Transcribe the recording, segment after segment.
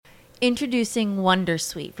Introducing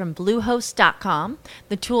Wondersuite from Bluehost.com,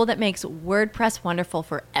 the tool that makes WordPress wonderful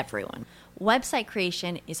for everyone. Website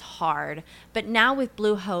creation is hard, but now with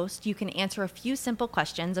Bluehost, you can answer a few simple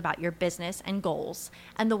questions about your business and goals,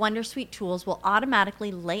 and the Wondersuite tools will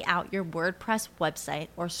automatically lay out your WordPress website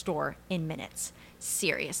or store in minutes.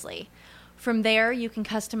 Seriously. From there, you can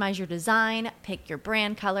customize your design, pick your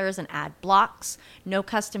brand colors, and add blocks. No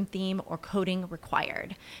custom theme or coding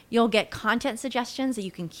required. You'll get content suggestions that you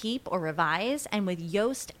can keep or revise, and with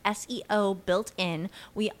Yoast SEO built in,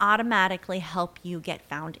 we automatically help you get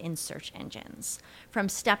found in search engines. From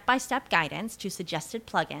step-by-step guidance to suggested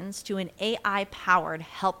plugins to an AI-powered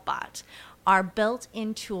help bot, our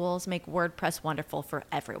built-in tools make WordPress wonderful for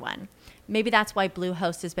everyone. Maybe that's why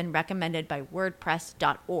Bluehost has been recommended by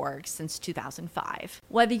WordPress.org since 2005.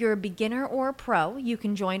 Whether you're a beginner or a pro, you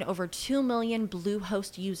can join over 2 million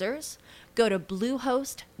Bluehost users. Go to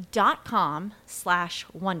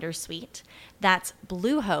bluehost.com/wondersuite. That's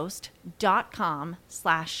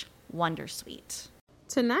bluehost.com/wondersuite.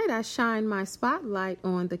 Tonight I shine my spotlight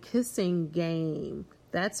on the kissing game.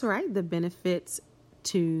 That's right, the benefits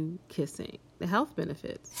to kissing, the health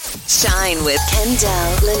benefits. Shine with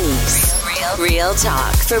Kendall Lanise. Real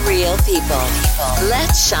talk for real people.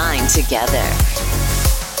 Let's shine together.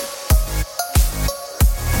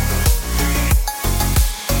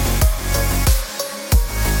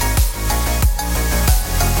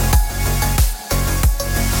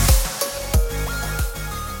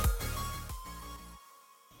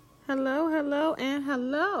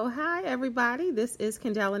 Hello. Hi, everybody. This is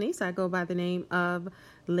Kendall Lanise. I go by the name of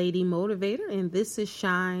Lady Motivator, and this is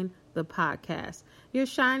Shine, the podcast. You're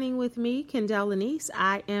shining with me, Kendall Lanise.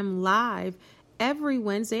 I am live every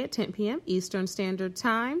Wednesday at 10 p.m. Eastern Standard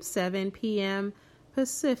Time, 7 p.m.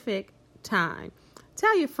 Pacific Time.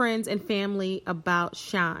 Tell your friends and family about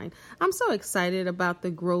Shine. I'm so excited about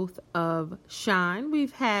the growth of Shine.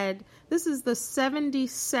 This is the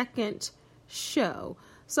 72nd show.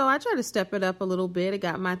 So I try to step it up a little bit. I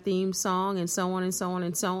got my theme song and so on and so on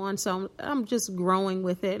and so on. So I'm just growing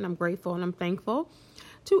with it, and I'm grateful and I'm thankful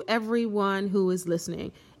to everyone who is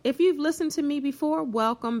listening. If you've listened to me before,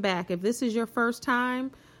 welcome back. If this is your first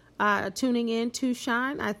time tuning in to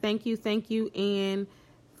Shine, I thank you, and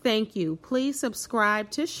thank you. Please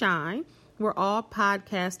subscribe to Shine, where all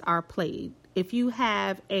podcasts are played. If you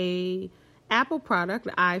have a Apple product,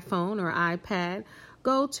 iPhone or iPad,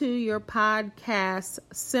 go to your podcast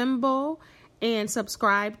symbol and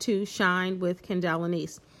subscribe to Shine with Kendall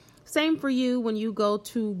Lanise. Same for you when you go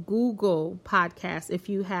to Google Podcasts. If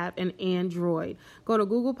you have an Android, go to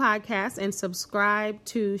Google Podcasts and subscribe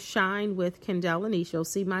to Shine with Kendall Lanise. You'll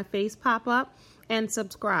see my face pop up and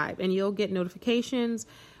subscribe, and you'll get notifications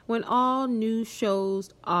when all new shows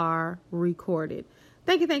are recorded.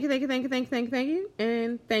 Thank you,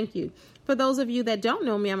 and thank you. For those of you that don't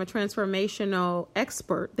know me, I'm a transformational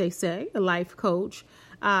expert, they say, a life coach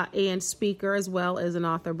and speaker, as well as an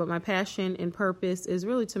author. But my passion and purpose is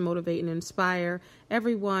really to motivate and inspire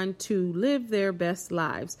everyone to live their best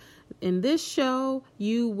lives. In this show,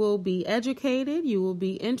 you will be educated, you will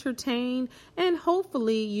be entertained, and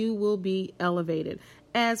hopefully you will be elevated.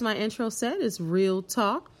 As my intro said, it's real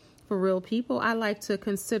talk for real people. I like to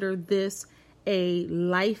consider this a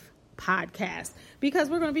life podcast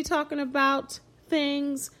because we're going to be talking about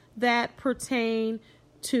things that pertain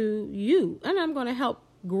to you, and I'm going to help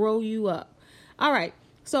grow you up. All right.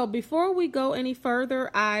 So before we go any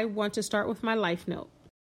further, I want to start with my life note.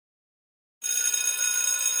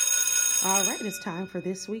 All right. It's time for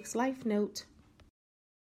this week's life note.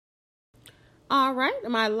 All right.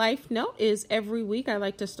 My life note is every week I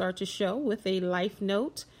like to start the show with a life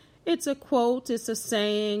note. It's a quote, it's a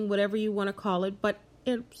saying, whatever you want to call it, but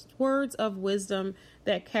it's words of wisdom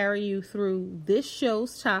that carry you through this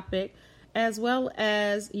show's topic as well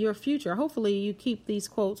as your future. Hopefully you keep these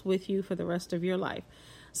quotes with you for the rest of your life.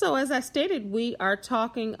 So as I stated, we are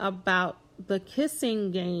talking about the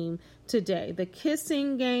kissing game today. The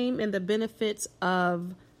kissing game and the benefits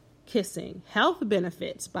of kissing. Health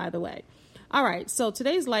benefits, by the way. All right, so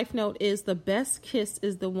today's life note is the best kiss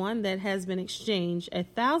is the one that has been exchanged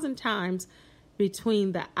 1,000 times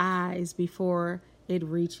between the eyes before it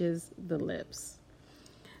reaches the lips.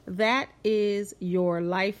 That is your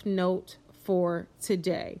life note for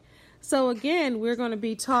today. So again, we're going to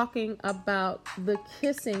be talking about the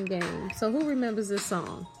kissing game. So who remembers this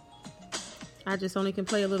song? I just only can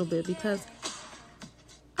play a little bit because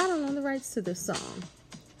I don't own the rights to this song.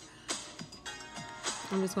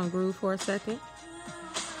 I'm just going to groove for a second.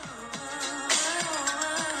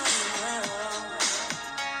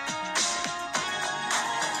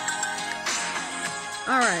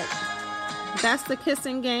 All right. That's The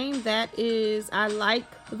Kissing Game. That is I Like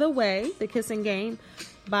the Way, The Kissing Game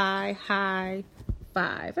by High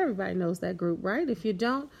Five. Everybody knows that group, right? If you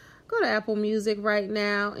don't, go to Apple Music right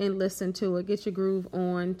now and listen to it. Get your groove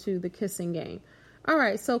on to The Kissing Game. All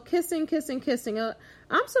right, so kissing.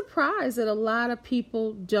 I'm surprised that a lot of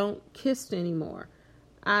people don't kiss anymore.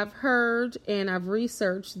 I've heard and I've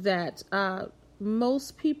researched that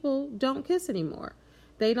most people don't kiss anymore.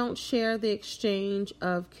 They don't share the exchange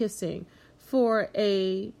of kissing for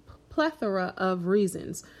a plethora of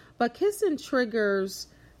reasons. But kissing triggers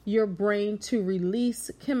your brain to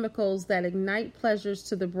release chemicals that ignite pleasures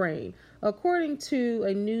to the brain. According to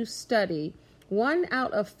a new study, 1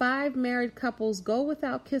 out of 5 married couples go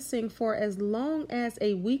without kissing for as long as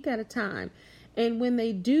a week at a time. And when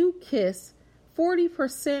they do kiss,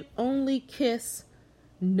 40% only kiss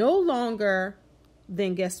no longer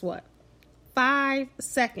than, guess what? 5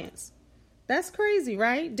 seconds. That's crazy,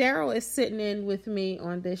 right? Daryl is sitting in with me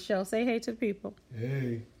on this show. Say hey to the people.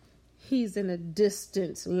 Hey. He's in a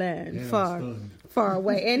distant land, Yeah, far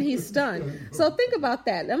away, and he's stunned. So think about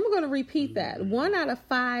that. I'm going to repeat that. 1 out of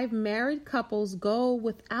 5 married couples go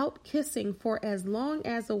without kissing for as long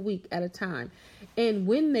as a week at a time. And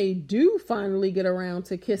when they do finally get around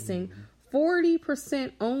to kissing,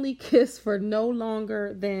 40% only kiss for no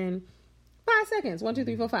longer than 5 seconds. 1, 2,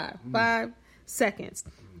 3, 4, 5. 5 seconds.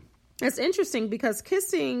 It's interesting because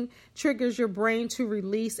kissing triggers your brain to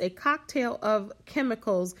release a cocktail of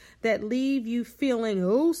chemicals that leave you feeling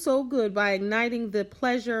oh so good by igniting the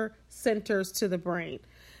pleasure centers to the brain.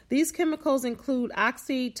 These chemicals include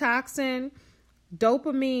oxytocin,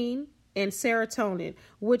 dopamine, and serotonin,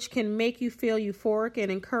 which can make you feel euphoric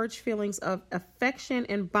and encourage feelings of affection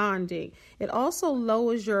and bonding. It also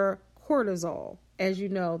lowers your cortisol. As you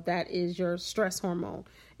know, that is your stress hormone.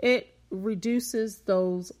 It reduces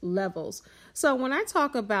those levels. So when I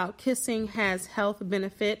talk about kissing has health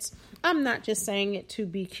benefits, I'm not just saying it to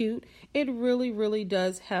be cute. It really, really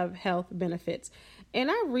does have health benefits.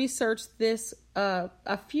 And I researched this a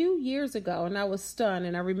few years ago, and I was stunned.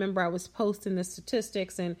 And I remember I was posting the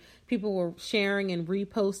statistics, and people were sharing and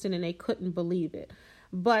reposting, and they couldn't believe it.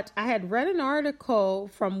 But I had read an article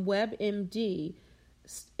from WebMD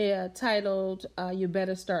titled, You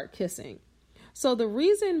Better Start Kissing. So the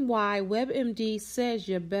reason why WebMD says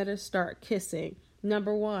you better start kissing,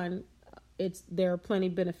 number one, there are plenty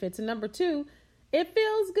of benefits. And number two, it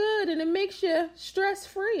feels good and it makes you stress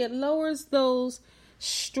free. It lowers those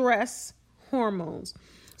stress hormones.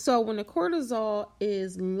 So when the cortisol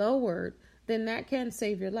is lowered, then that can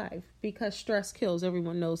save your life because stress kills.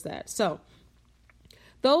 Everyone knows that. So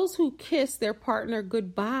those who kiss their partner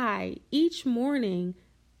goodbye each morning,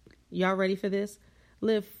 y'all ready for this?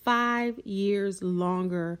 Live 5 years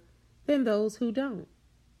longer than those who don't.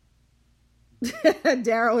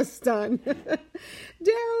 Daryl is stunned. Daryl is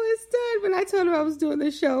stunned. When I told him I was doing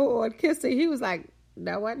this show on kissing, he was like,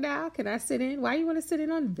 now what now? Can I sit in? Why you want to sit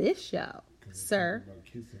in on this show, sir? About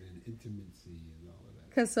kissing and intimacy and all of that.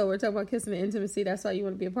 Because we're talking about kissing and intimacy. That's why you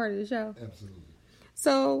want to be a part of the show? Absolutely.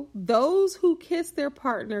 So those who kiss their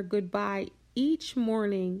partner goodbye each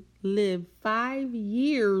morning live 5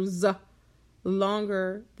 years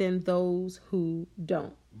longer than those who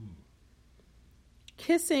don't.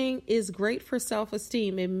 Kissing is great for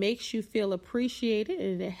self-esteem. It makes you feel appreciated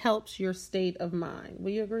and it helps your state of mind.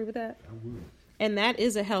 Will you agree with that? I would. And that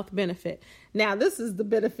is a health benefit. Now, this is the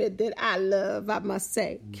benefit that I love, I must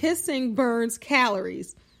say. Kissing burns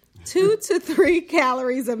calories, 2 to 3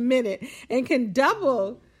 calories a minute, and can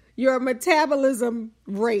double your metabolism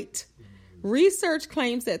rate. Research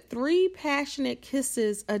claims that 3 passionate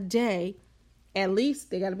kisses a day, at least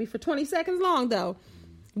they got to be for 20 seconds long though,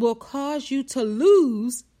 will cause you to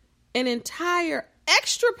lose an entire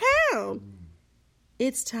extra pound.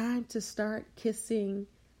 It's time to start kissing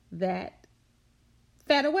that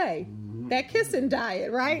fat away, that kissing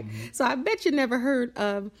diet, right? So I bet you never heard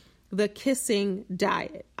of the kissing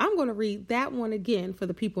diet. I'm going to read that one again for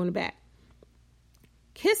the people in the back.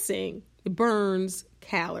 Kissing burns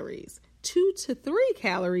calories. 2 to 3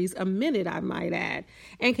 calories a minute, I might add,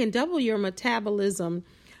 and can double your metabolism.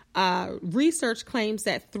 Research claims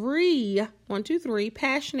that 3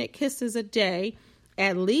 passionate kisses a day,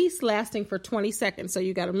 at least lasting for 20 seconds. So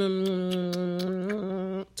you got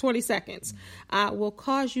 20 seconds, will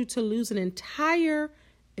cause you to lose an entire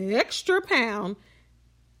extra pound.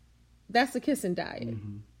 That's the kissing diet.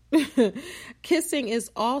 Kissing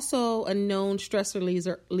is also a known stress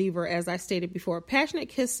reliever, as I stated before. Passionate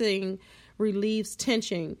kissing relieves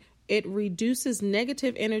tension. It reduces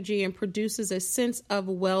negative energy and produces a sense of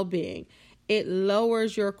well-being. It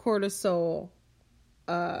lowers your cortisol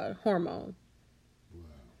hormone. Wow.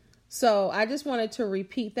 So I just wanted to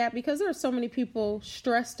repeat that because there are so many people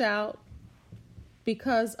stressed out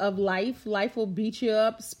because of life. Life will beat you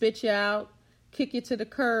up, spit you out, kick you to the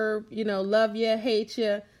curb, love you, hate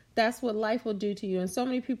you. That's what life will do to you. And so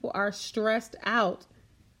many people are stressed out,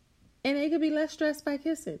 and they could be less stressed by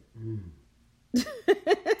kissing.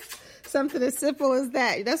 Something as simple as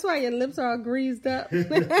that. That's why your lips are all greased up.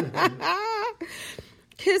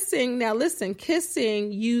 Kissing, now listen,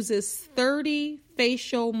 kissing uses 30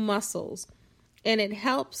 facial muscles, and it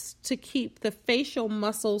helps to keep the facial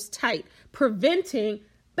muscles tight, preventing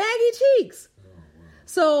baggy cheeks. Oh, wow.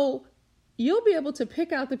 So you'll be able to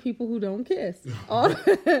pick out the people who don't kiss. All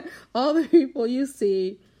the people you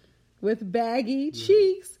see with baggy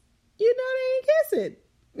cheeks, they ain't kissing.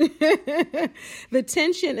 The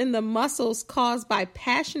tension in the muscles caused by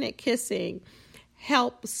passionate kissing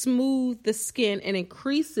help smooth the skin and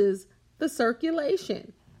increases the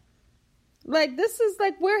circulation. Like, this is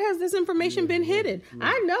like, where has this information been hidden?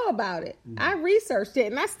 I know about it. I researched it,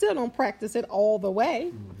 and I still don't practice it all the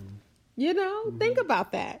way. Think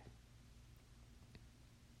about that.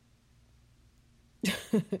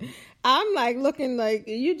 I'm like looking like,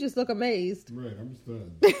 you just look amazed. Right, I'm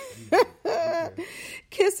stunned. Okay.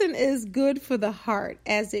 Kissing is good for the heart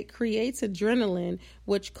as it creates adrenaline,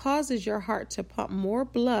 which causes your heart to pump more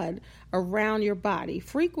blood around your body.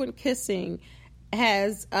 Frequent kissing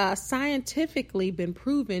has scientifically been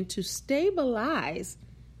proven to stabilize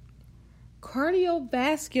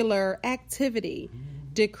cardiovascular activity,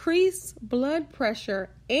 decrease blood pressure,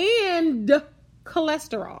 and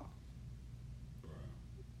cholesterol.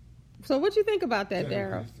 So what you think about that,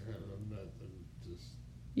 Daryl?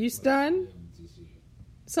 You stunned?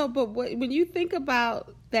 So, but when you think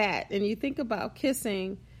about that and you think about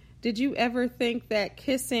kissing, did you ever think that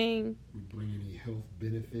kissing would bring any health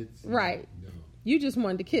benefits? Right. No. You just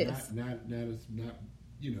wanted to kiss. Not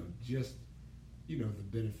just the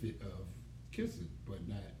benefit of kissing, but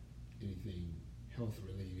not anything health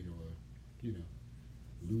related or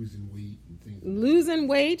losing weight and things. Losing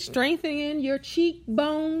weight, strengthening your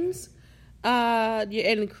cheekbones,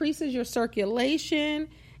 it increases your circulation,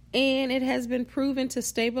 and it has been proven to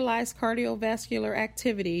stabilize cardiovascular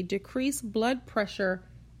activity, decrease blood pressure,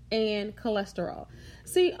 and cholesterol.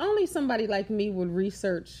 See, only somebody like me would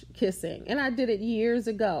research kissing, and I did it years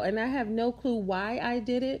ago, and I have no clue why I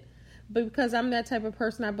did it, but because I'm that type of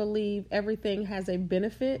person, I believe everything has a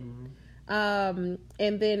benefit. And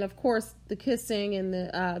then, of course, the kissing and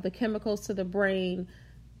the chemicals to the brain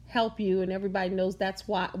help you, and everybody knows that's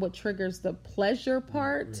what triggers the pleasure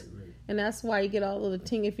part. Right. And that's why you get all of the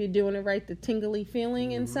ting, if you're doing it right, the tingly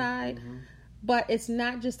feeling inside. But it's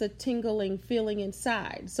not just a tingling feeling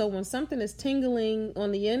inside. So when something is tingling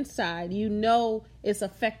on the inside, it's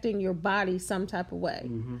affecting your body some type of way.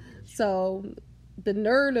 So the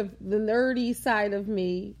nerdy side of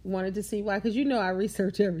me wanted to see why, because I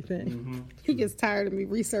research everything. He gets tired of me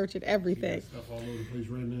researching everything. Stuff all over the place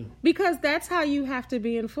right now. Because that's how you have to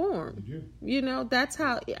be informed. That's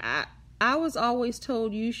how I was always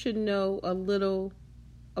told you should know a little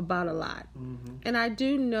about a lot. And I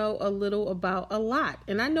do know a little about a lot.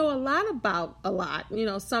 And I know a lot about a lot.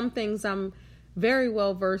 Some things I'm very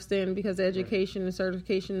well versed in because of education and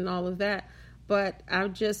certification and all of that. But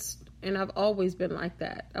I've always been like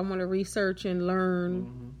that. I want to research and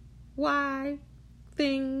learn why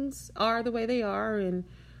things are the way they are, and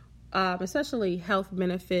especially health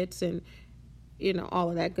benefits and, all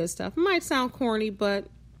of that good stuff. It might sound corny, but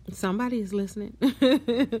somebody is listening.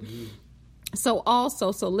 So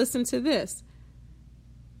listen to this.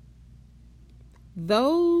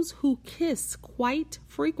 Those who kiss quite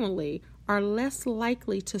frequently are less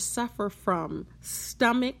likely to suffer from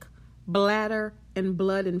stomach, bladder, and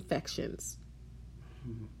blood infections.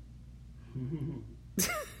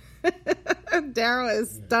 Daryl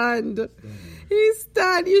is stunned. He's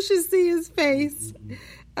stunned. You should see his face.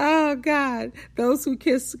 Oh, God. Those who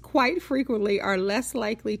kiss quite frequently are less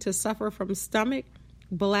likely to suffer from stomach,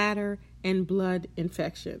 bladder, and blood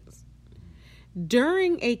infections.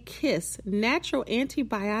 During a kiss, natural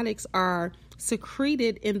antibiotics are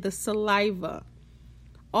secreted in the saliva.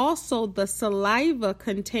 Also, the saliva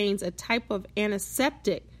contains a type of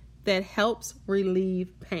antiseptic that helps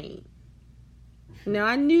relieve pain. Now,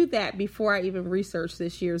 I knew that before I even researched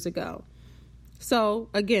this years ago. So,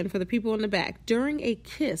 again, for the people in the back, during a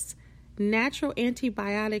kiss, natural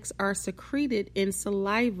antibiotics are secreted in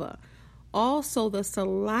saliva. Also, the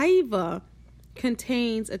saliva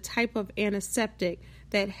contains a type of antiseptic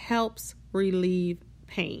that helps relieve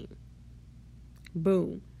pain.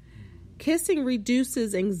 Boom. Kissing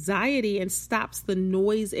reduces anxiety and stops the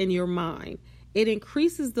noise in your mind. It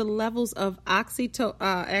increases the levels of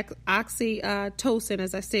oxytocin,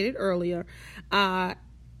 as I stated earlier, an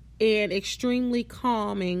extremely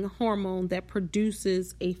calming hormone that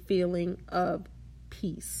produces a feeling of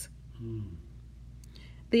peace.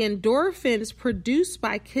 The endorphins produced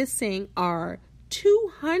by kissing are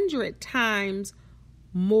 200 times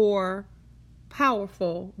more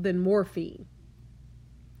powerful than morphine.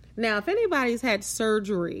 Now, if anybody's had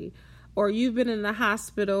surgery or you've been in the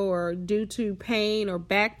hospital or due to pain or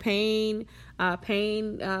back pain,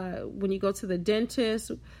 when you go to the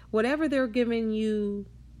dentist, whatever they're giving you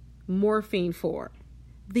morphine for,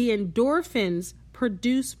 the endorphins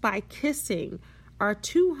produced by kissing are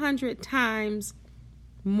 200 times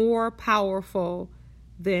more powerful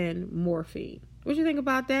than morphine. What do you think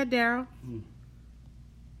about that, Daryl?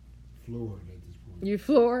 Floored at this point. You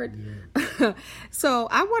floored? Yeah. So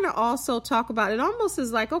I want to also talk about it. Almost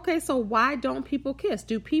is like, okay, so why don't people kiss?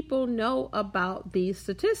 Do people know about these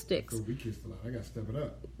statistics? So we kissed a lot. I got to step it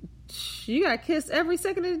up. You got to kiss every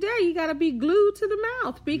second of the day. You got to be glued to the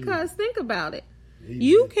mouth because think about it. Amen.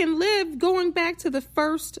 You can live, going back to the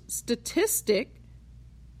first statistic,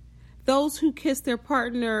 those who kiss their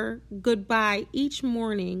partner goodbye each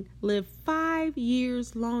morning live 5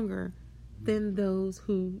 years longer than those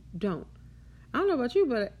who don't. I don't know about you,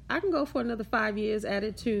 but I can go for another 5 years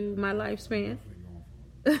added to my lifespan.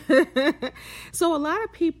 So a lot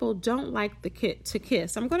of people don't like to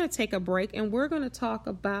kiss. I'm going to take a break and we're going to talk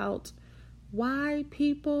about why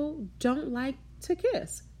people don't like to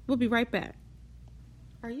kiss. We'll be right back.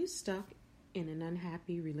 Are you stuck in an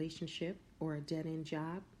unhappy relationship or a dead-end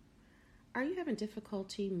job? Are you having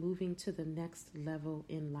difficulty moving to the next level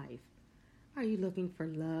in life? Are you looking for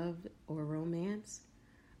love or romance?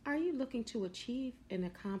 Are you looking to achieve and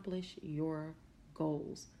accomplish your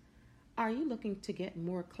goals? Are you looking to get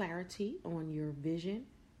more clarity on your vision?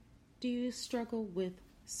 Do you struggle with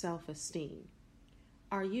self-esteem?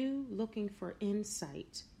 Are you looking for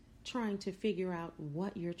insight, trying to figure out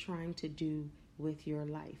what you're trying to do with your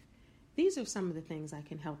life? These are some of the things I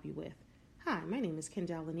can help you with. Hi, my name is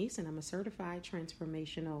Kendall Lanice, and I'm a certified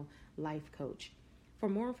transformational life coach. For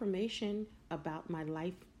more information about my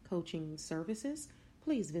life coaching services,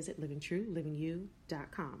 please visit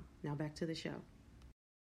livingtruelivingyou.com. Now back to the show.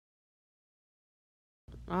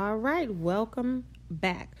 All right, welcome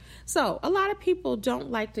back. So a lot of people don't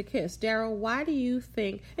like to kiss. Daryl, why do you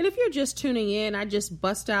think, and if you're just tuning in, I just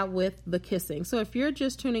bust out with the kissing. So if you're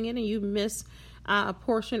just tuning in and you miss a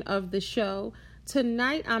portion of the show,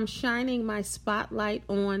 tonight I'm shining my spotlight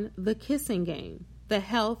on the kissing game, the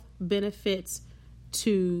health benefits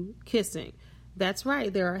to kissing. That's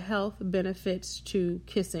right. There are health benefits to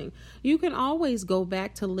kissing. You can always go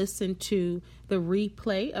back to listen to the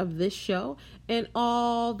replay of this show and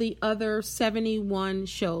all the other 71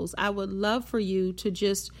 shows. I would love for you to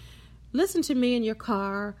just listen to me in your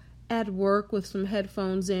car, at work with some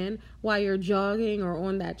headphones in, while you're jogging or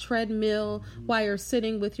on that treadmill, while you're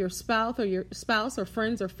sitting with your spouse or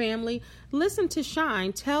friends or family. Listen to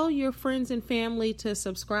Shine. Tell your friends and family to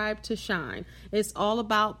subscribe to Shine. It's all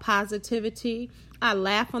about positivity. I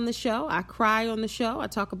laugh on the show. I cry on the show. I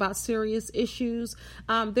talk about serious issues.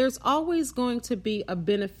 There's always going to be a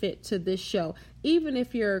benefit to this show. Even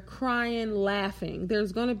if you're crying, laughing,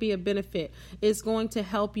 there's going to be a benefit. It's going to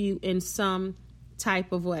help you in some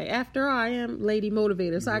type of way. After all, I am Lady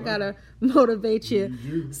Motivator, so I gotta motivate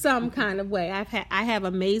you some kind of way. I have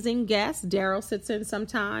amazing guests. Daryl sits in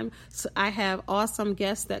sometime. So I have awesome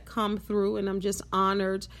guests that come through, and I'm just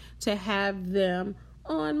honored to have them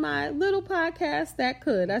on my little podcast that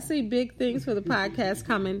could. I see big things for the podcast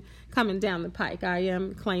coming down the pike. I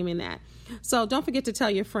am claiming that. So don't forget to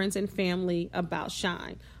tell your friends and family about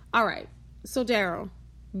Shine. All right. So Daryl,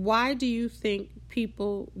 why do you think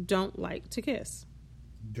people don't like to kiss?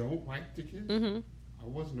 Don't like to kiss? Mm-hmm. I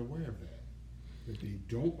wasn't aware of that. That they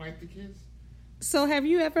don't like to kiss? So have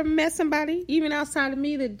you ever met somebody, even outside of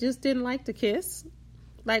me, that just didn't like to kiss?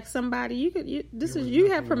 Like somebody,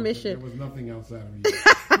 you have permission. There was nothing outside of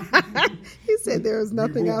me. He said there was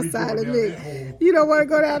nothing outside of me. You don't want to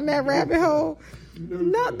go down that rabbit hole?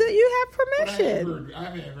 No, that you have permission. I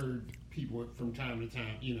have heard people from time to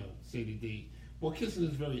time, say that kissing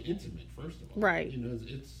is very intimate, first of all. Right.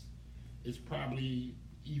 It's probably,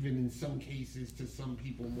 even in some cases, to some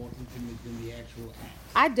people, more intimate than the actual act.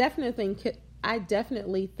 I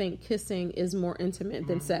definitely think kissing is more intimate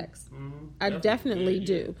than sex. Mm-hmm. I definitely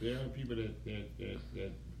do. There are people that think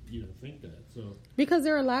that. So because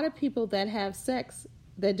there are a lot of people that have sex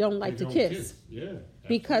that don't like to kiss. Yeah, absolutely.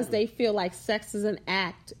 Because they feel like sex is an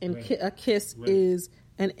act and a kiss is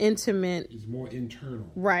an intimate. It's more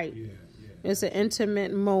internal. Right. Yeah. It's an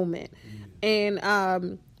intimate moment.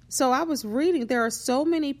 And so I was reading, there are so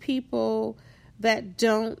many people that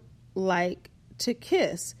don't like to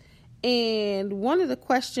kiss. And one of the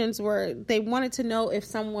questions were they wanted to know if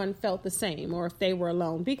someone felt the same or if they were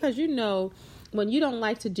alone. Because, you know, when you don't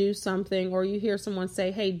like to do something or you hear someone say,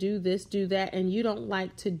 hey, do this, do that, and you don't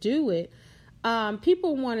like to do it,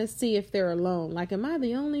 people want to see if they're alone. Like, am I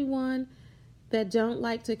the only one that don't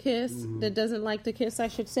like to kiss, that doesn't like to kiss, I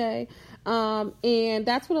should say. And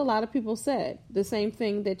that's what a lot of people said. The same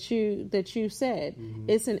thing that you said.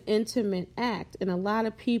 It's an intimate act. And a lot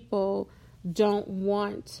of people don't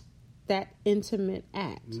want that intimate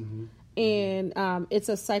act. And it's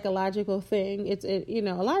a psychological thing. You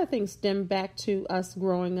know, a lot of things stem back to us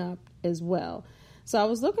growing up as well. So I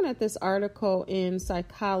was looking at this article in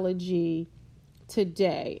Psychology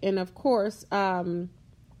Today. And of course,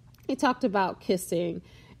 he talked about kissing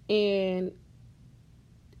and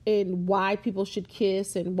why people should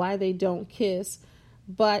kiss and why they don't kiss.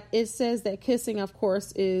 But it says that kissing, of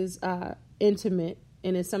course, is intimate,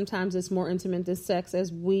 and sometimes it's more intimate than sex,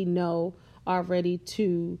 as we know already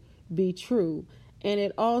to be true. And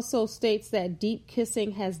it also states that deep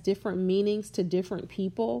kissing has different meanings to different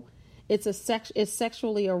people. It's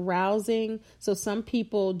sexually arousing. So some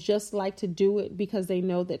people just like to do it because they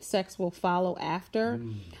know that sex will follow after.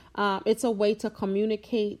 It's a way to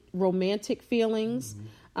communicate romantic feelings.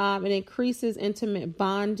 It increases intimate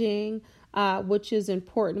bonding, which is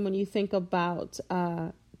important when you think about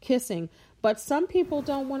kissing. But some people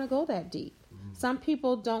don't want to go that deep. Some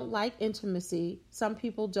people don't like intimacy. Some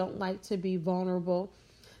people don't like to be vulnerable.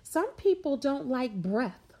 Some people don't like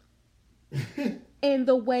breath and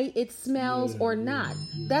the way it smells or not.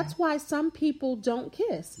 That's why some people don't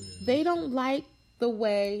kiss. They don't like the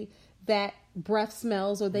way that breath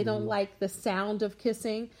smells, or they don't like the sound of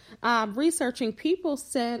kissing. Researching, people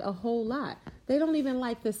said a whole lot. They don't even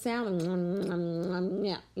like the sound.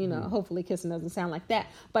 Yeah, you know, hopefully kissing doesn't sound like that,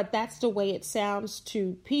 but that's the way it sounds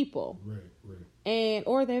to people. Right.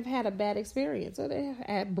 Or they've had a bad experience, or they've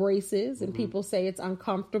had braces and people say it's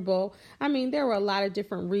uncomfortable. I mean, there were a lot of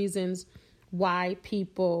different reasons why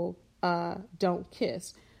people don't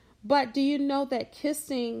kiss. But do you know that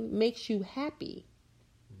kissing makes you happy?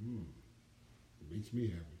 It makes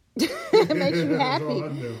me happy. It makes you happy.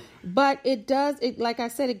 But it does, like I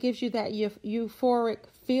said, it gives you that euphoric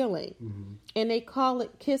feeling. And they call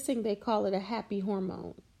it kissing, they call it a happy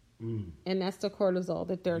hormone. And that's the cortisol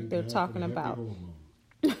that they're talking about.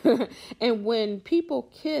 And when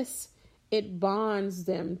people kiss, it bonds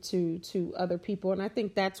them to other people. And I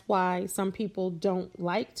think that's why some people don't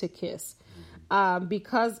like to kiss,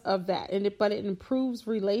 because of that. But it improves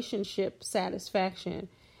relationship satisfaction.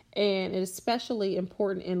 And it's especially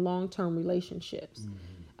important in long-term relationships.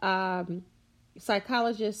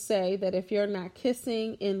 Psychologists say that if you're not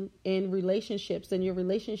kissing in relationships, then your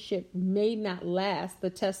relationship may not last the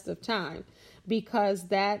test of time, because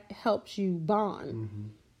that helps you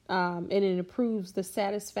bond. And it improves the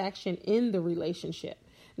satisfaction in the relationship.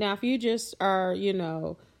 Now, if you just are, you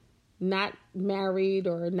know, not married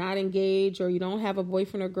or not engaged, or you don't have a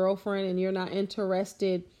boyfriend or girlfriend and you're not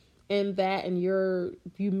interested in that, and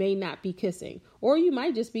you may not be kissing, or you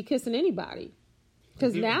might just be kissing anybody,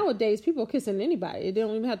 because nowadays people kissing anybody. They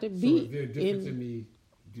don't even have to be. So is there a difference in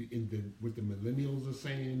what the millennials are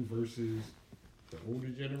saying versus the older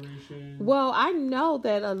generation? Well, I know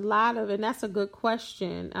that a lot of, and that's a good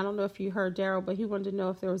question. I don't know if you heard Daryl, but he wanted to know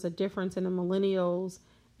if there was a difference in the millennials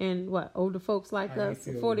and older folks like us,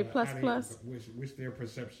 40 plus. What's their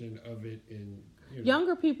perception of it? And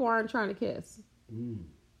younger people aren't trying to kiss.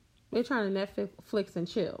 They're trying to Netflix and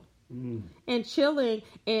chill. And chilling,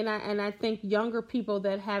 and I think younger people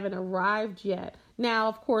that haven't arrived yet. Now,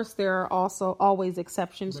 of course, there are also always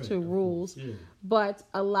exceptions to rules, but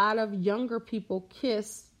a lot of younger people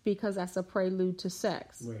kiss because that's a prelude to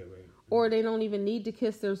sex. Or they don't even need to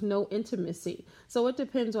kiss. There's no intimacy. So it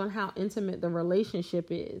depends on how intimate the relationship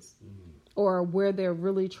is, or where they're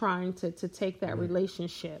really trying to take that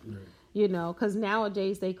relationship. You know, because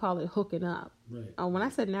nowadays they call it hooking up. When I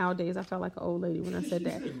said nowadays, I felt like an old lady when I said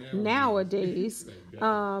that. Nowadays.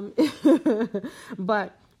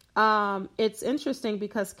 But it's interesting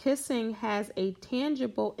because kissing has a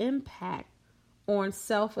tangible impact on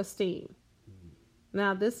self-esteem.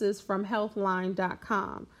 Now, this is from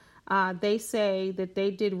healthline.com. They say that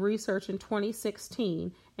they did research in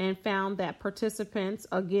 2016 and found that participants,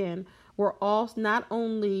 again, were all not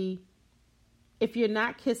only... If you're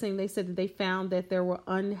not kissing, they said that they found that there were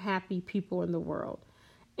unhappy people in the world.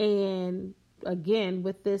 And again,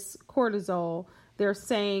 with this cortisol, they're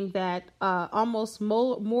saying that almost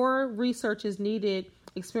more research is needed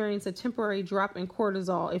experience a temporary drop in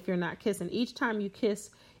cortisol if you're not kissing. Each time you kiss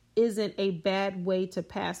isn't a bad way to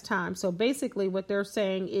pass time. So basically what they're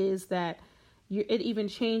saying is that it even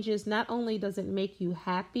changes. Not only does it make you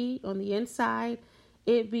happy on the inside,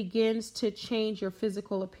 it begins to change your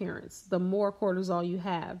physical appearance. The more cortisol you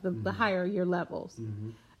have, the higher your levels.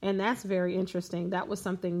 And that's very interesting. That was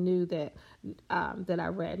something new that I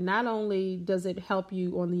read. Not only does it help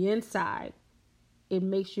you on the inside, it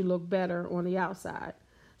makes you look better on the outside.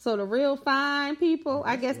 So the real fine people,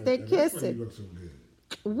 I guess they kiss it. Look so good.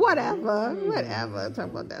 Whatever. Talk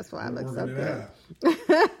about that's why I look so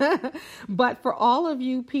good. But for all of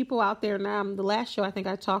you people out there now, the last show I think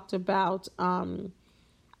I talked about,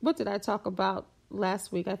 what did I talk about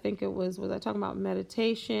last week? I think it was I talking about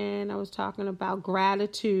meditation? I was talking about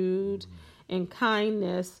gratitude and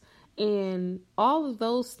kindness, and all of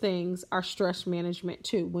those things are stress management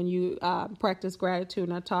too. When you practice gratitude,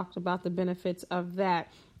 and I talked about the benefits of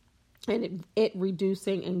that and it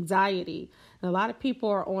reducing anxiety. And a lot of people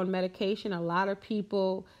are on medication. A lot of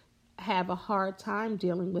people have a hard time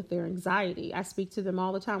dealing with their anxiety. I speak to them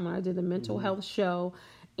all the time when I did the mental health show.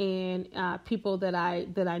 And people that I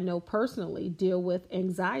know personally deal with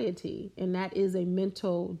anxiety, and that is a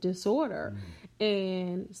mental disorder.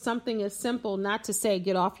 And something as simple, not to say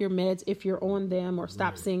get off your meds if you're on them, or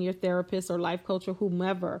stop seeing your therapist or life coach or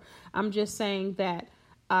whomever. I'm just saying that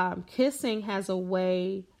kissing has a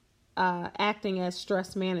way acting as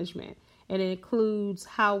stress management, and it includes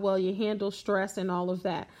how well you handle stress and all of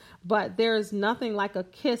that. But there is nothing like a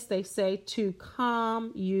kiss, they say, to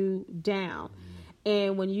calm you down.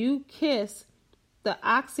 And when you kiss, the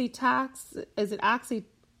oxytocin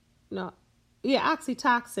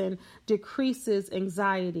decreases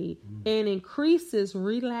anxiety and increases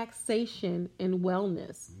relaxation and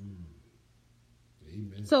wellness.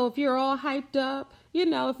 Amen. So if you're all hyped up,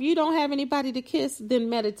 if you don't have anybody to kiss, then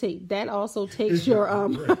meditate. That also takes your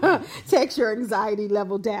takes your anxiety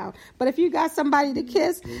level down. But if you got somebody to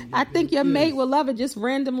kiss, I think your mate will love it. Just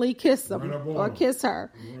randomly kiss them or kiss her.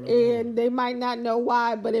 And they might not know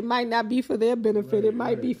why, but it might not be for their benefit. It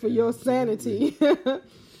might be for your sanity.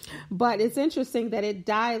 But it's interesting that it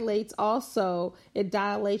dilates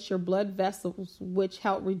your blood vessels, which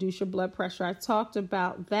help reduce your blood pressure. I talked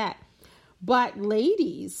about that. But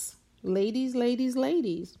ladies,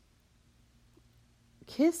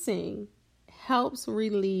 kissing helps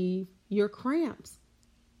relieve your cramps.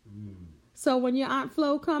 So when your Aunt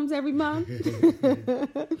Flo comes every month,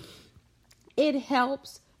 it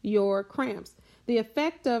helps your cramps. The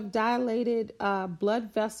effect of dilated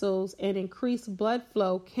blood vessels and increased blood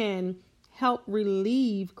flow can help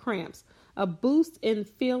relieve cramps. A boost in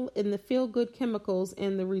the feel-good chemicals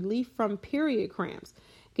and the relief from period cramps.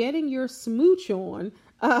 Getting your smooch on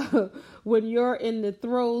when you're in the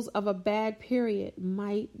throes of a bad period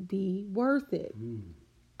might be worth it.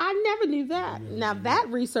 I never knew that. Now that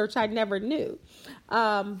research I never knew.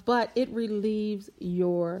 But it relieves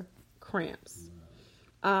your cramps.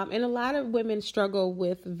 And a lot of women struggle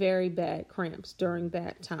with very bad cramps during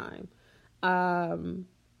that time.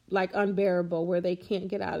 Like unbearable, where they can't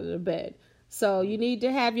get out of the bed. So you need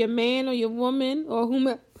to have your man or your woman or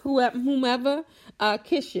whomever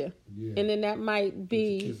kiss you. Yeah. And then that might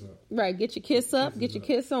be right. Get your kiss up, get your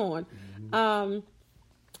kiss on.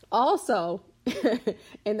 Also,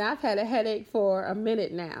 and I've had a headache for a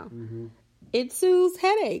minute now. It soothes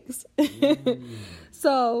headaches.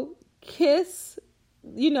 So kiss,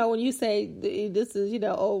 when you say this is,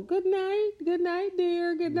 oh, good night,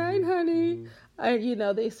 dear, good night, honey.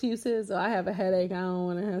 The excuse is, I have a headache, I don't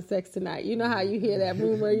want to have sex tonight. You know how you hear that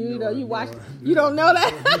rumor, you watch, you don't know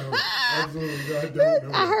that?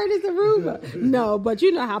 I heard it's a rumor. No, but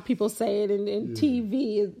you know how people say it in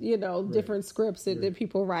TV, different scripts that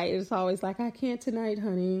people write. It's always like, I can't tonight,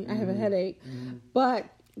 honey, I have a headache. But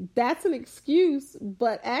that's an excuse.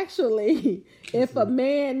 But actually, if a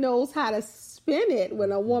man knows how to spin it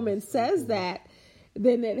when a woman says that,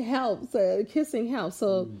 then it helps. Kissing helps.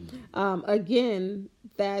 So again,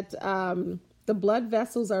 that the blood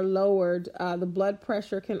vessels are lowered. The blood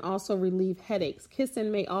pressure can also relieve headaches. Kissing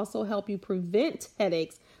may also help you prevent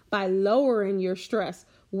headaches by lowering your stress,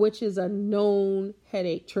 which is a known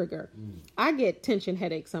headache trigger. I get tension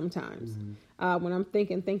headaches sometimes when I'm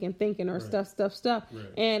thinking or stuff. Right.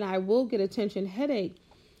 And I will get a tension headache,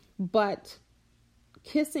 but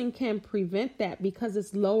kissing can prevent that because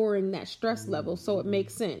it's lowering that stress level. So it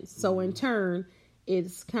makes sense. So in turn,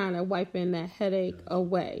 it's kind of wiping that headache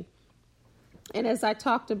away. And as I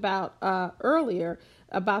talked about earlier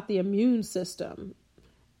about the immune system,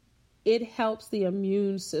 it helps the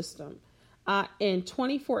immune system. In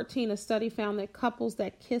 2014, a study found that couples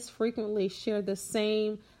that kiss frequently share the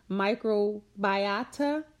same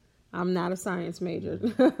microbiota. I'm not a science major.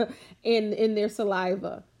 in their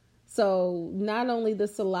saliva. So not only the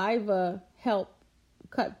saliva help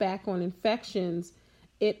cut back on infections,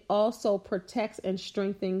 it also protects and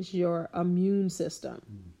strengthens your immune system.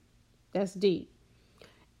 That's deep.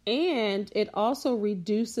 And it also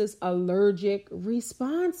reduces allergic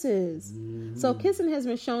responses. So kissing has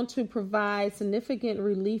been shown to provide significant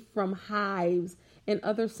relief from hives and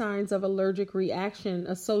other signs of allergic reaction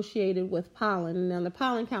associated with pollen. Now, the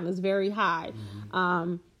pollen count is very high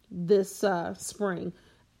this spring.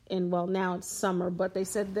 And well, now it's summer, but they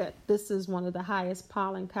said that this is one of the highest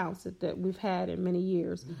pollen counts that we've had in many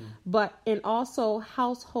years. And also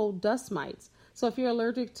household dust mites. So if you're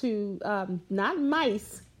allergic to not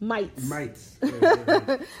mites.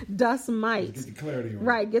 Dust mites. Get the clarity on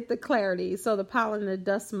Right, get the clarity. So the pollen and the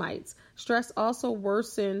dust mites. Stress also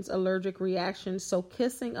worsens allergic reactions. So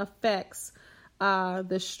kissing affects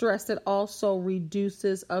the stress. It also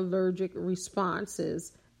reduces allergic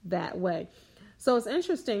responses that way. So it's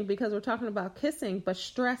interesting because we're talking about kissing, but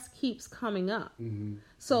stress keeps coming up.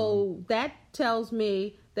 So that tells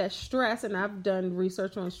me that stress, and I've done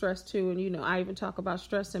research on stress too, and I even talk about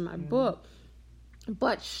stress in my book,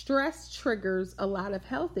 but stress triggers a lot of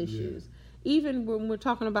health issues. Even when we're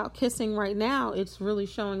talking about kissing right now, it's really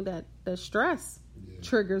showing that the stress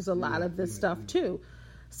triggers a lot of this stuff too.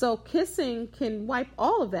 So kissing can wipe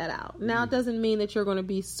all of that out. Now, it doesn't mean that you're going to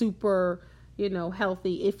be super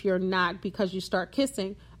healthy if you're not because you start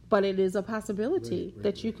kissing, but it is a possibility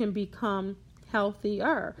that you can become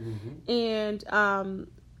healthier. And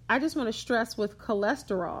I just want to stress with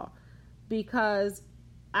cholesterol because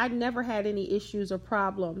I never had any issues or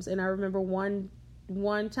problems. And I remember one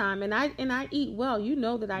time, and I eat well. You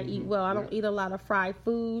know that I eat well. I don't eat a lot of fried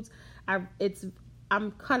foods. I'm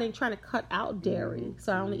trying to cut out dairy,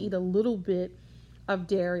 so I only eat a little bit of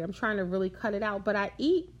dairy. I'm trying to really cut it out, but I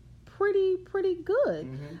eat pretty good.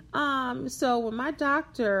 So when my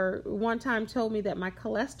doctor one time told me that my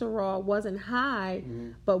cholesterol wasn't high,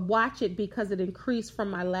 but watch it because it increased from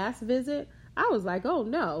my last visit, I was like, oh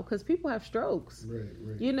no, because people have strokes,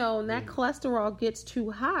 and that cholesterol gets too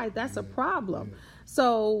high. That's a problem.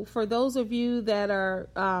 So for those of you that are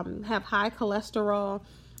have high cholesterol,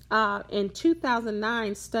 in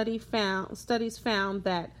 2009, studies found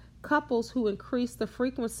that couples who increased the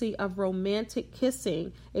frequency of romantic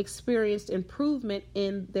kissing experienced improvement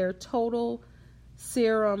in their total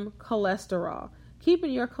serum cholesterol.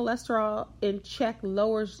 Keeping your cholesterol in check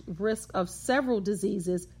lowers risk of several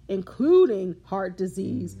diseases, including heart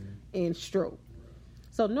disease and stroke.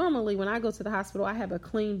 So normally when I go to the hospital, I have a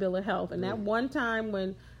clean bill of health. And that one time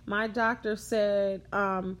when my doctor said,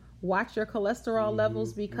 watch your cholesterol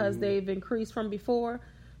levels because they've increased from before,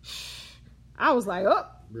 I was like,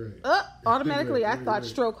 automatically I thought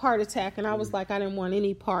stroke, heart attack. And I was like, I didn't want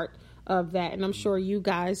any part of that. And I'm sure you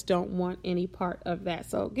guys don't want any part of that.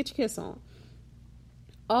 So get your kiss on.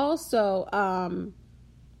 Also,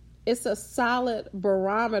 it's a solid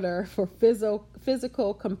barometer for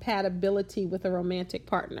physical compatibility with a romantic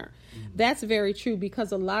partner. That's very true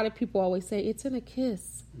because a lot of people always say it's in a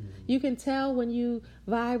kiss. You can tell when you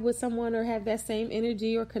vibe with someone or have that same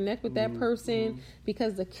energy or connect with that person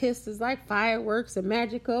because the kiss is like fireworks and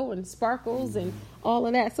magical and sparkles and all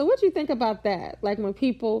of that. So what do you think about that? Like when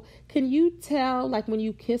people, can you tell like when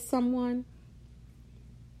you kiss someone?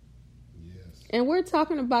 And we're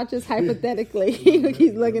talking about just hypothetically.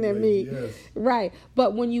 He's looking at me. Yes. Right.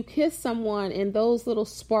 But when you kiss someone and those little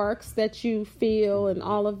sparks that you feel and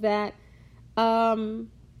all of that,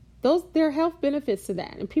 there are health benefits to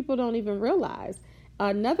that. And people don't even realize.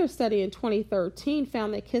 Another study in 2013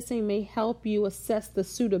 found that kissing may help you assess the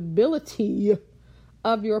suitability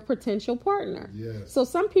of your potential partner. Yes. So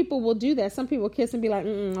some people will do that. Some people kiss and be like,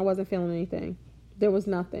 I wasn't feeling anything. There was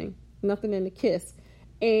nothing in the kiss.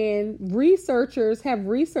 And researchers have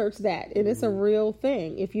researched that, and it's a real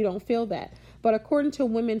thing if you don't feel that. But according to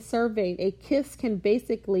women surveyed, a kiss can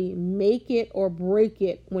basically make it or break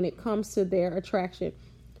it when it comes to their attraction.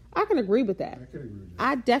 I can agree with that.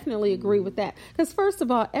 I definitely agree with that. Because first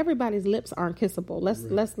of all, everybody's lips aren't kissable.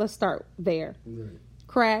 Let's start there.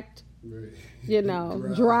 Cracked,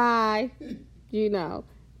 dry,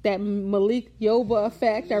 that Malik Yoba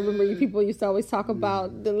effect. I remember people used to always talk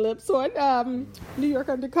about the lips on New York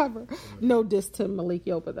Undercover. No diss to Malik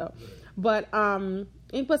Yoba though. But some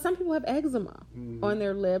people have eczema on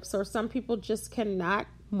their lips, or some people just cannot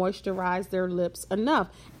moisturize their lips enough.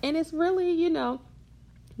 And it's really,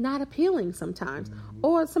 not appealing sometimes.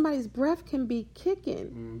 Or somebody's breath can be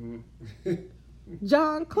kicking.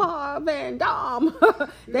 Jean-Claude Van Damme.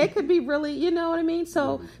 They could be really, you know what I mean?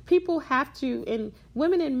 So people have to, and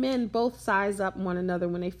women and men both size up one another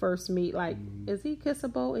when they first meet. Like, is he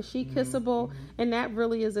kissable? Is she kissable? And that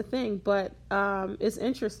really is a thing. But it's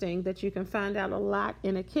interesting that you can find out a lot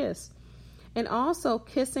in a kiss. And also,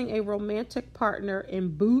 kissing a romantic partner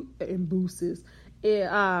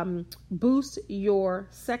boosts your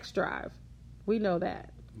sex drive. We know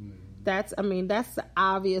that. That's the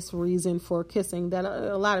obvious reason for kissing that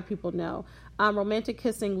a lot of people know. Romantic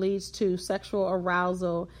kissing leads to sexual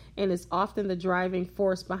arousal and is often the driving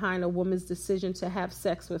force behind a woman's decision to have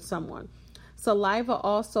sex with someone. Saliva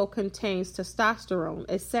also contains testosterone,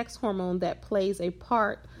 a sex hormone that plays a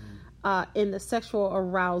part in the sexual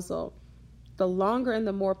arousal. The longer and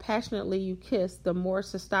the more passionately you kiss, the more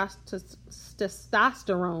testosterone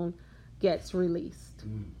gets released.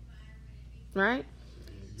 Right?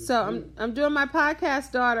 So I'm doing my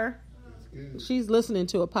podcast, daughter. She's listening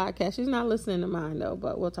to a podcast. She's not listening to mine, though,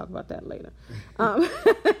 but we'll talk about that later.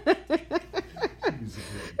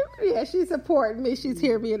 Yeah, she's supporting me. She's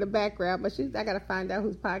hearing me in the background, but I got to find out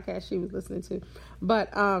whose podcast she was listening to. But,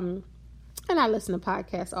 and I listen to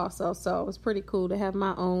podcasts also, so it's pretty cool to have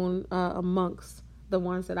my own amongst the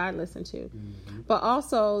ones that I listen to. But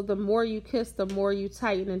also, the more you kiss, the more you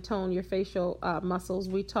tighten and tone your facial muscles.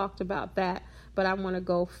 We talked about that, but I want to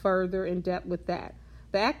go further in depth with that.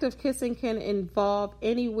 The act of kissing can involve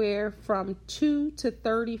anywhere from 2 to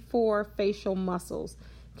 34 facial muscles.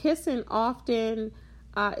 Kissing often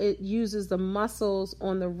it uses the muscles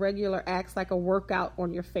on the regular acts like a workout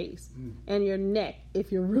on your face and your neck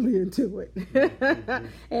if you're really into it.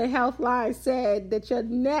 And Healthline said that your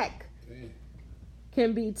neck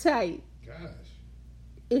can be tight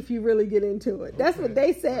if you really get into it. That's what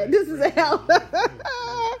they said. This is a health.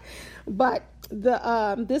 But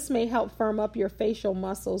this may help firm up your facial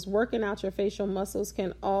muscles. Working out your facial muscles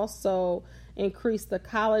can also increase the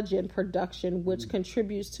collagen production, which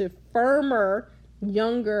contributes to firmer,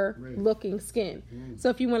 younger looking skin. So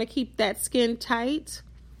if you want to keep that skin tight,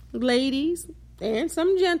 ladies and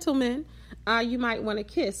some gentlemen, you might want to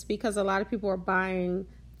kiss, because a lot of people are buying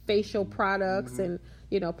facial products and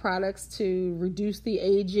products to reduce the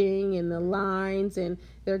aging and the lines, and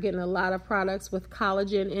they're getting a lot of products with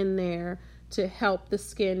collagen in there to help the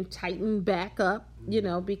skin tighten back up,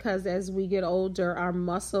 because as we get older, our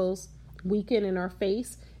muscles weaken in our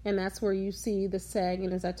face, and that's where you see the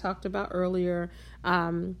sagging, as I talked about earlier,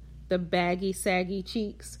 the baggy, saggy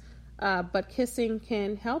cheeks. But kissing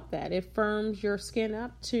can help that. It firms your skin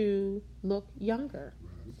up to look younger. Wow,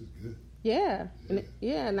 this is good. Yeah.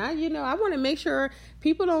 And I want to make sure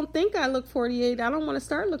people don't think I look 48. I don't want to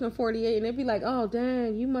start looking 48 and they'd be like, oh,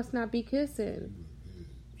 dang, you must not be kissing.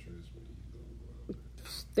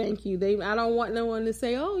 Thank you. I don't want no one to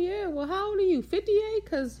say, oh, yeah, well, how old are you? 58?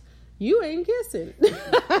 Because you ain't kissing.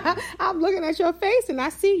 I'm looking at your face and I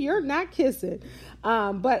see you're not kissing.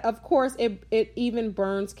 But, of course, it even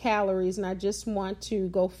burns calories, and I just want to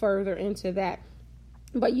go further into that.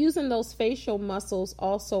 But using those facial muscles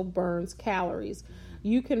also burns calories.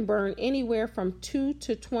 You can burn anywhere from 2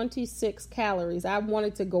 to 26 calories. I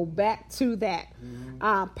wanted to go back to that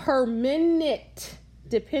per minute,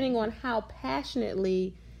 depending on how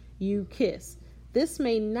passionately you kiss. This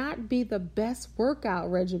may not be the best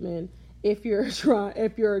workout regimen if you're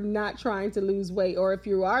not trying to lose weight, or if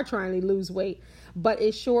you are trying to lose weight, but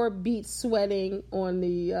it sure beats sweating on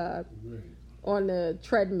the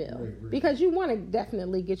treadmill, because you want to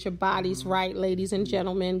definitely get your bodies right, ladies and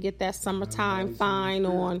gentlemen, get that summertime fine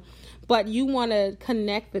on, but you want to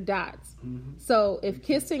connect the dots. So if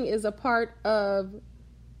kissing is a part of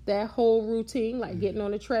that whole routine, like getting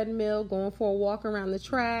on the treadmill, going for a walk around the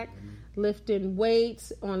track, lifting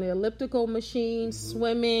weights on the elliptical machine,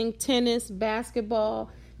 swimming, tennis,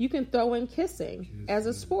 basketball, you can throw in kissing as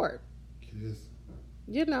a sport.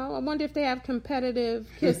 I wonder if they have competitive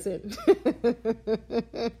kissing.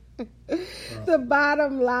 The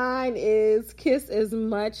bottom line is kiss as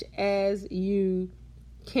much as you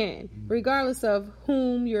can. Regardless of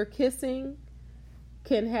whom you're kissing,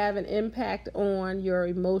 can have an impact on your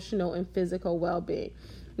emotional and physical well-being.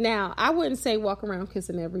 Now, I wouldn't say walk around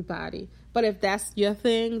kissing everybody, but if that's your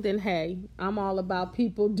thing, then hey, I'm all about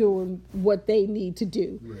people doing what they need to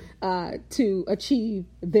do to achieve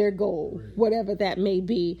their goal, whatever that may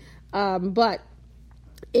be. But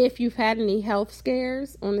if you've had any health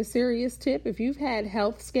scares, on a serious tip, if you've had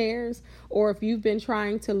health scares, or if you've been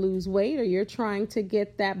trying to lose weight, or you're trying to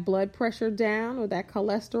get that blood pressure down or that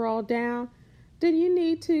cholesterol down, then you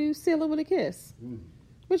need to seal it with a kiss.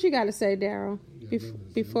 What you got to say, Daryl,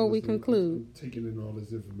 before we conclude? Taking in all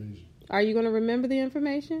this information. Are you going to remember the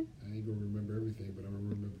information? I ain't going to remember everything, but I'm going to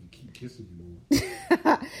remember to keep kissing you more.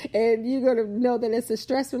 And you're going to know that it's a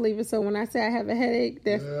stress reliever. So when I say I have a headache,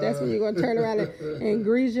 that's when you're going to turn around and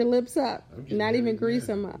grease your lips up. Not even grease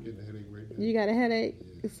them up. I'm getting a headache right now. You got a headache?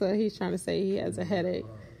 Yeah. So he's trying to say he has a headache.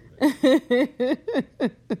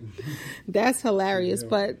 That's hilarious.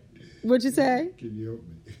 But what'd you say? Can you help me?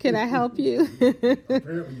 Can I help you?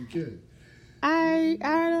 Apparently you can. I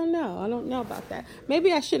don't know. I don't know about that.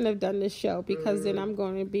 Maybe I shouldn't have done this show because then I'm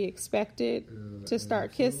going to be expected to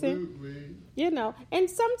start kissing. You know, and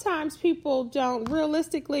sometimes people don't,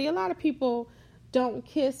 realistically, a lot of people don't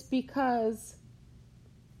kiss because,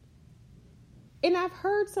 and I've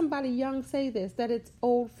heard somebody young say this, that it's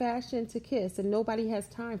old-fashioned to kiss and nobody has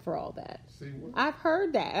time for all that. Say what? I've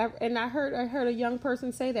heard that. And I heard a young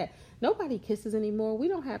person say that. Nobody kisses anymore. We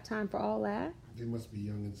don't have time for all that. They must be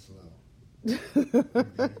young and slow.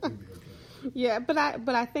 Yeah, but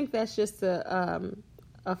I think that's just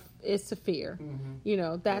it's a fear. Mm-hmm. You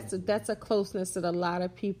know, that's a closeness that a lot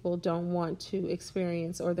of people don't want to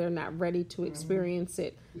experience, or they're not ready to experience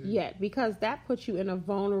it yet, because that puts you in a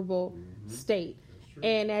vulnerable state.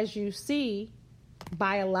 And as you see,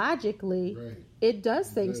 biologically, it does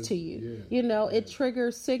things to you. Yeah. You know, it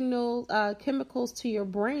triggers chemicals to your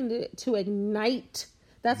brain to ignite.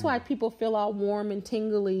 That's why people feel all warm and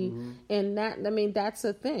tingly. And that's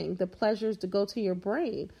a thing. The pleasures to go to your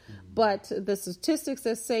brain. But the statistics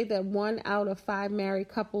that say that 1 out of 5 married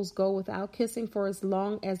couples go without kissing for as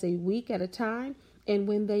long as a week at a time. And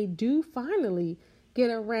when they do finally get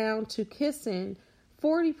around to kissing,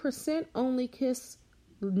 40% only kiss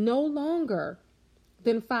no longer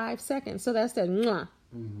than 5 seconds. So that's that.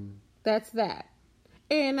 That's that.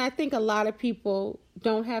 And I think a lot of people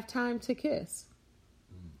don't have time to kiss.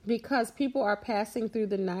 Because people are passing through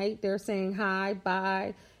the night. They're saying hi,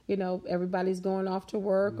 bye. You know, everybody's going off to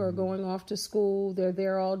work or going off to school. They're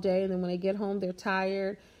there all day. And then when they get home, they're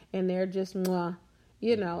tired. And they're just,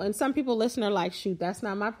 you know. And some people listen are like, shoot, that's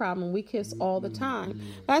not my problem. We kiss all the time.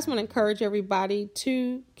 But I just want to encourage everybody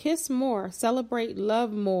to kiss more. Celebrate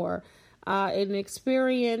love more. And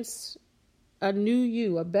experience a new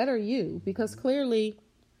you, a better you. Because clearly,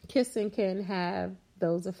 kissing can have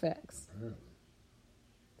those effects.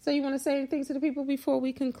 So you want to say anything to the people before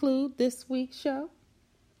we conclude this week's show?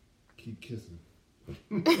 Keep kissing.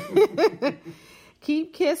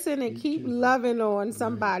 Keep kissing and keep loving on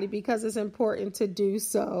somebody, because it's important to do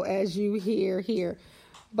so, as you hear here.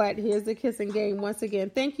 But here's the kissing game once again.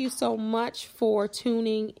 Thank you so much for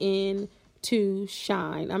tuning in to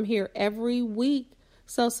Shine. I'm here every week.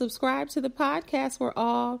 So subscribe to the podcast where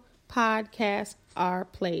all podcasts are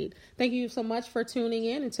played. Thank you so much for tuning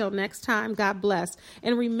in. Until next time, God bless.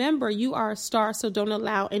 And remember, you are a star, so don't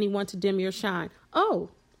allow anyone to dim your shine. Oh,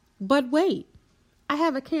 but wait. I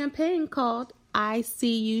have a campaign called I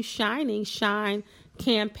See You Shining, Shine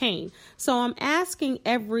Campaign. So I'm asking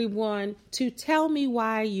everyone to tell me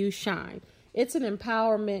why you shine. It's an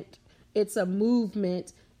empowerment. It's a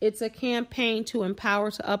movement. It's a campaign to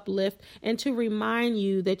empower, to uplift, and to remind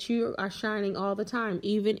you that you are shining all the time,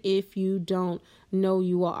 even if you don't know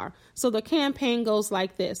you are. So the campaign goes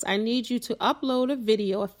like this. I need you to upload a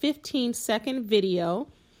video, a 15-second video,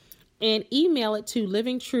 and email it to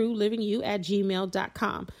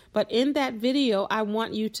livingtruelivingyou@gmail.com. But in that video, I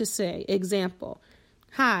want you to say, example,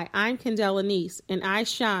 hi, I'm Kendall Anise, and I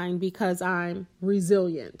shine because I'm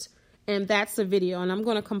resilient. And that's the video. And I'm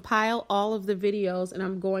going to compile all of the videos, and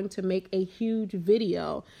I'm going to make a huge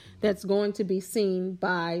video that's going to be seen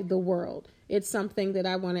by the world. It's something that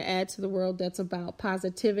I want to add to the world that's about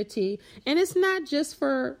positivity. And it's not just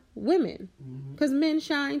for women, because men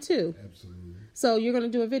shine too. Absolutely. So you're going to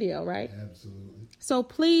do a video, right? Absolutely. So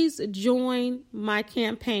please join my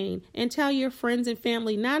campaign and tell your friends and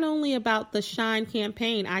family not only about the Shine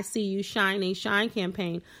campaign, I See You Shining Shine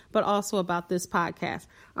campaign, but also about this podcast.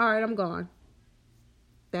 All right, I'm gone.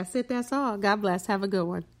 That's it. That's all. God bless. Have a good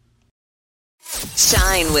one.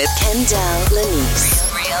 Shine with Kendall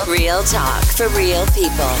Lanise. Real talk for real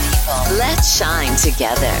people. Let's shine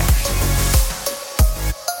together.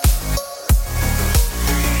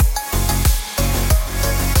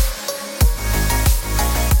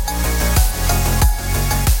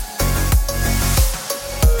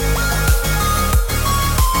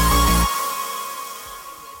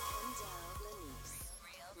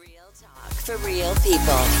 For real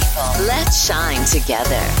people. Let's shine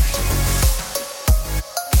together.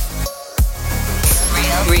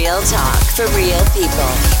 Real talk for real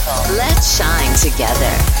people. Let's shine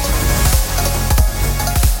together.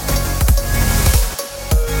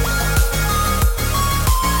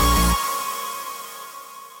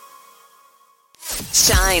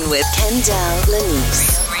 Shine Shine with Kendall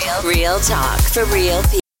Lanise. Real talk for real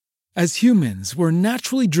people. As humans, we're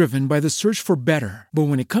naturally driven by the search for better. But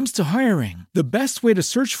when it comes to hiring, the best way to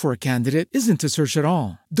search for a candidate isn't to search at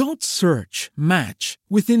all. Don't search, match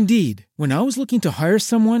with Indeed. When I was looking to hire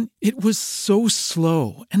someone, it was so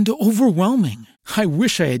slow and overwhelming. I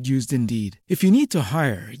wish I had used Indeed. If you need to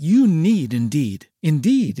hire, you need Indeed.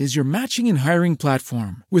 Indeed is your matching and hiring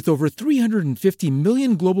platform with over 350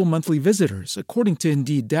 million global monthly visitors, according to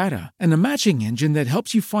Indeed data, and a matching engine that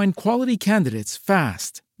helps you find quality candidates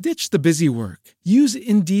fast. Ditch the busy work. Use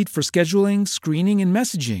Indeed for scheduling, screening, and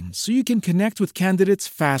messaging so you can connect with candidates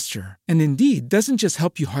faster. And Indeed doesn't just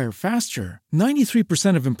help you hire faster.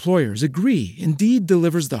 93% of employers agree Indeed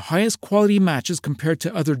delivers the highest quality matches compared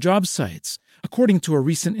to other job sites, according to a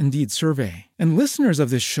recent Indeed survey. And listeners of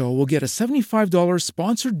this show will get a $75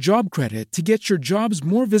 sponsored job credit to get your jobs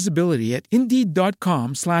more visibility at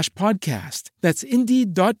Indeed.com/podcast. That's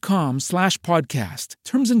Indeed.com/podcast.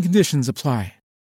 Terms and conditions apply.